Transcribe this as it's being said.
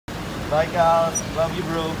Bye, Cal. Love you,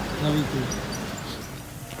 bro. Love you too.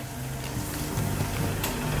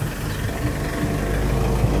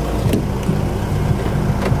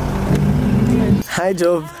 Hi,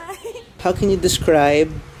 Job. Hi. How can you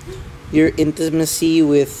describe your intimacy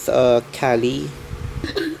with Callie?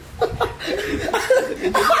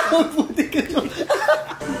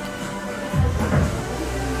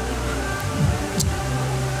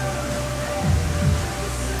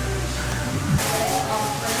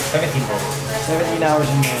 People. 17 hours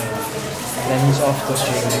in Manila. Then he's off to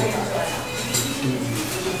Australia.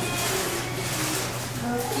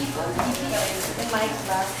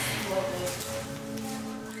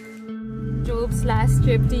 Job's last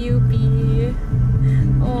trip to UP.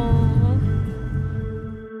 Oh.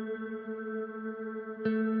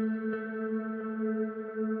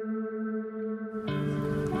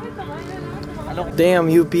 Damn,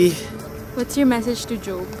 UP. What's your message to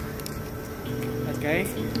Job? That guy?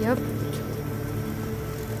 Yep.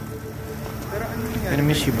 I'm gonna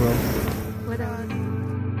miss you, bro. What else?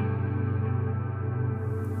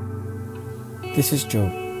 This is Job.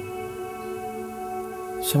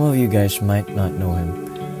 Some of you guys might not know him,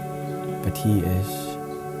 but he is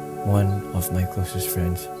one of my closest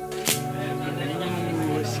friends.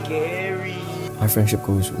 Ooh, scary. Our friendship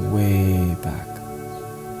goes way back.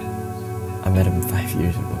 I met him 5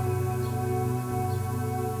 years ago.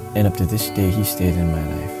 And up to this day, he stayed in my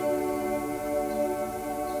life.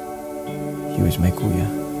 He was my kuya.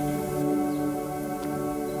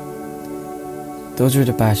 Those were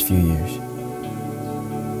the past few years.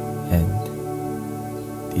 And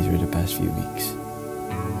these were the past few weeks.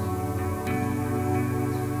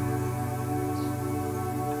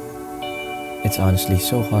 It's honestly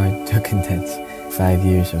so hard to condense 5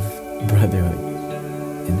 years of brotherhood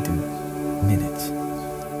into minutes.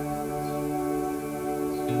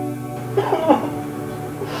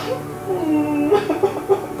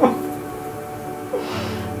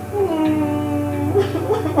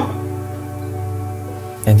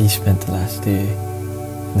 And he spent the last day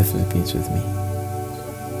in the Philippines with me.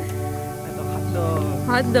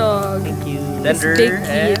 Hot dog. Thank you. This Thunder big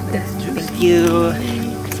and kid. thank you.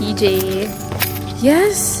 TJ.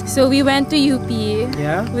 Yes. So we went to UP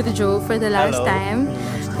Yeah? with Joe for the last Hello. time.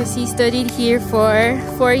 Because he studied here for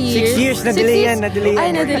 4 years. 6 years, na-delay yan, na-delay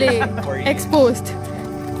Ay, yan. na-delay. 4 years. Exposed.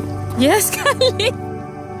 Yes, Kylie.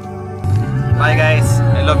 Bye, guys.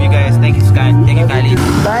 I love you guys. Thank you, Sky. Thank you, Kylie.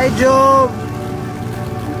 Bye, Job!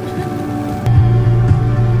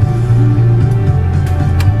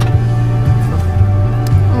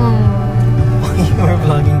 You were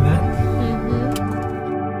vlogging that?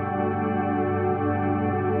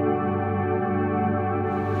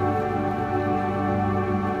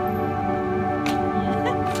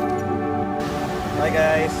 Bye,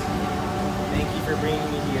 guys. Thank you for bringing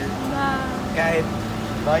me here. Bye. Guys.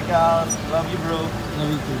 Bye, Cal. Love you, bro.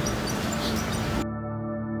 Love you too.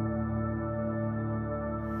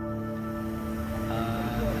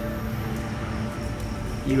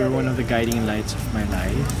 You were one of the guiding lights of my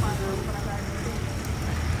life.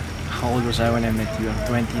 How old was I when I met you? I'm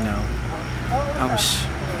 20 now. I was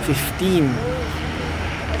 15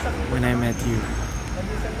 when I met you.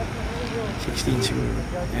 16 soon.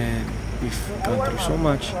 And we've gone through so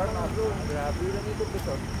much.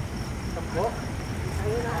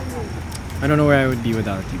 I don't know where I would be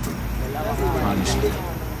without you, bro. Honestly.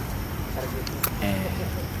 And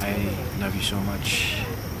I love you so much.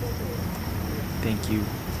 Thank you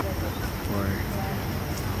for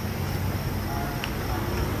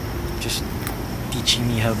just teaching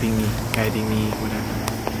me, helping me, guiding me, whatever.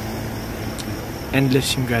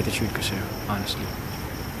 Endless yung gratitude ko sa'yo, honestly.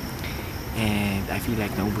 And I feel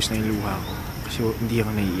like naubos na yung luha ko kasi hindi ako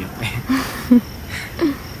naiiyak.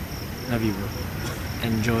 Love you, bro.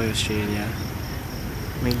 Enjoy Australia.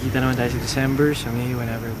 May kita naman tayo sa December, so maybe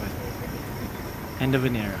whenever, but end of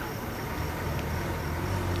an era.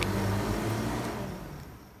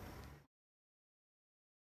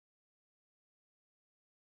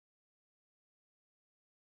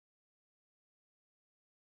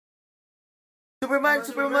 Superman,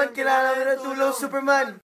 Superman, kailangan namin ng tulong, Superman!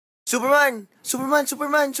 Superman! Superman,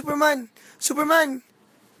 Superman, Superman! Superman!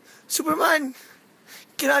 Superman!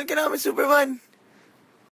 Kailangan ka namin, Superman!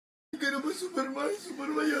 Hindi ka naman, Superman!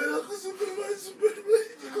 Superman, yan ako, Superman! Superman!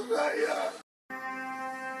 Hindi ko kaya!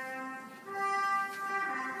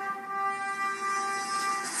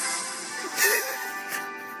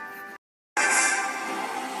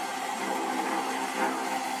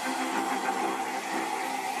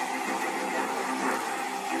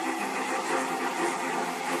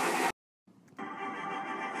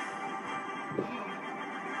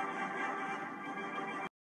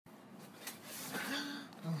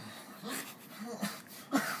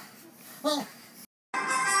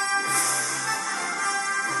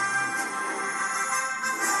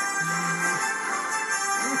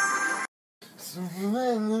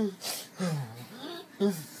 Superman.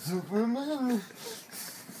 Superman.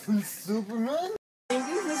 Superman.